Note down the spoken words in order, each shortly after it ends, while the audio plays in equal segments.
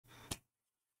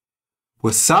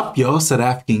What's up, yo?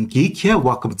 s.a.geek here.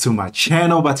 Welcome to my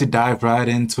channel. About to dive right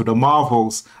into the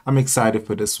Marvels. I'm excited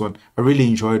for this one. I really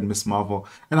enjoyed Miss Marvel,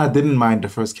 and I didn't mind the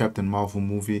first Captain Marvel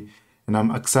movie. And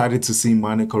I'm excited to see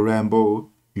Monica Rambeau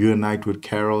reunite with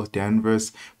Carol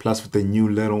Danvers, plus with the new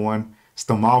little one. It's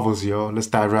the Marvels, yo. Let's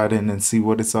dive right in and see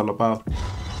what it's all about.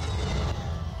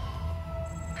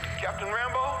 Captain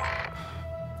Rambeau?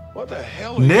 What the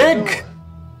hell are Nick! you doing?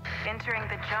 Entering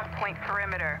the jump point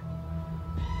perimeter.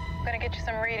 I'm gonna get you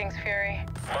some readings, Fury.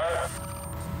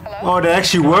 Hello? Oh, they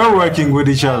actually were working with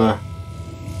each other.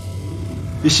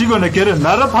 Is she gonna get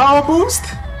another power boost?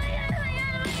 Captain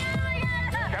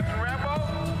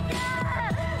Rambeau?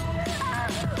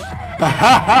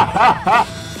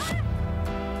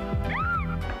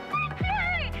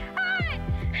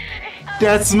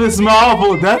 That's Miss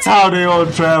Marvel. That's how they all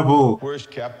travel. Where's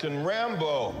Captain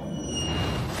Rambeau?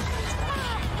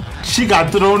 She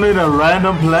got thrown in a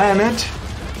random planet.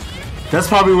 That's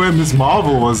probably where Miss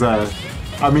Marvel was at.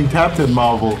 I mean, Captain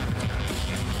Marvel.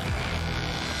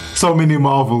 So many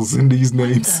Marvels in these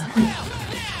names.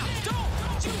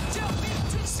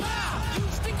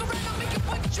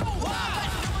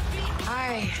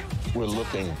 Hi. We're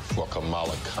looking for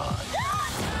Kamala Khan.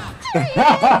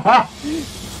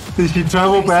 Did she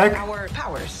travel back? Our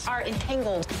powers are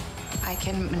entangled. I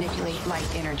can manipulate light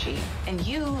energy. And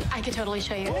you, I could totally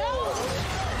show you.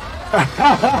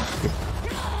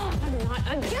 Not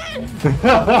again!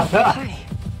 Hi.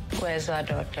 Where's our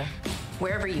doctor?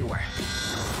 Wherever you were.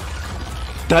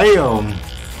 Damn.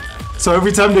 So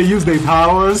every time they use their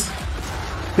powers,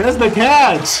 there's the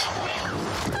catch.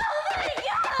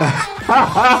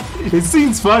 It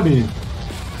seems funny.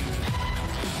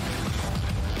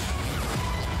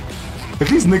 At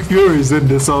least Nick Fury is in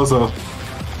this also.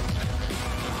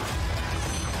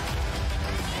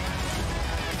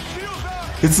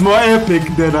 It's more epic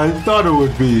than I thought it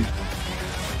would be.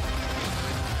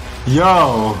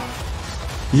 Yo.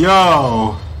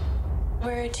 Yo.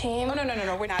 We're a team. Oh,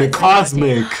 no, we're not. The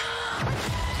Cosmic.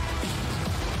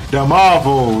 The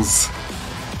Marvels.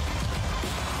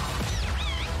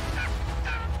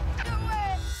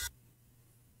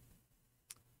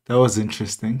 That was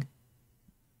interesting.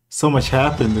 So much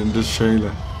happened in this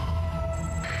trailer.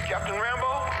 Captain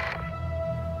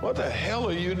Rambeau? What the hell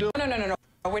are you doing? No.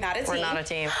 We're not a team. We're not a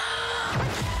team.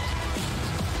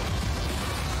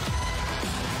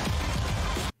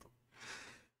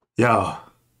 Yo.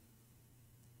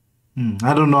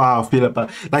 I don't know how I feel about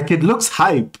it. Like, it looks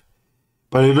hype,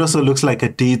 but it also looks like a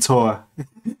detour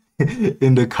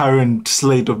in the current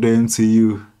slate of the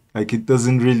MCU. Like, it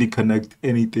doesn't really connect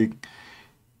anything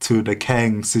to the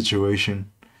Kang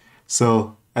situation.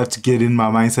 So I have to get in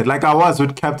my mindset, like I was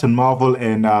with Captain Marvel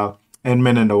and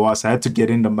Ant-Man and the Wasp. I had to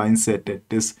get in the mindset that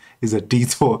this is a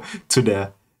detour to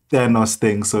the Thanos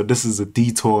thing. So this is a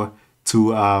detour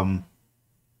to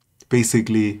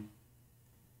basically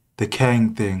the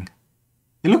Kang thing.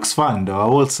 It looks fun though, I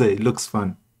will say it looks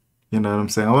fun. You know what I'm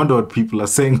saying? I wonder what people are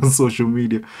saying on social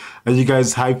media. Are you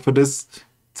guys hyped for this?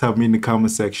 Tell me in the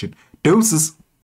comment section. Deuces.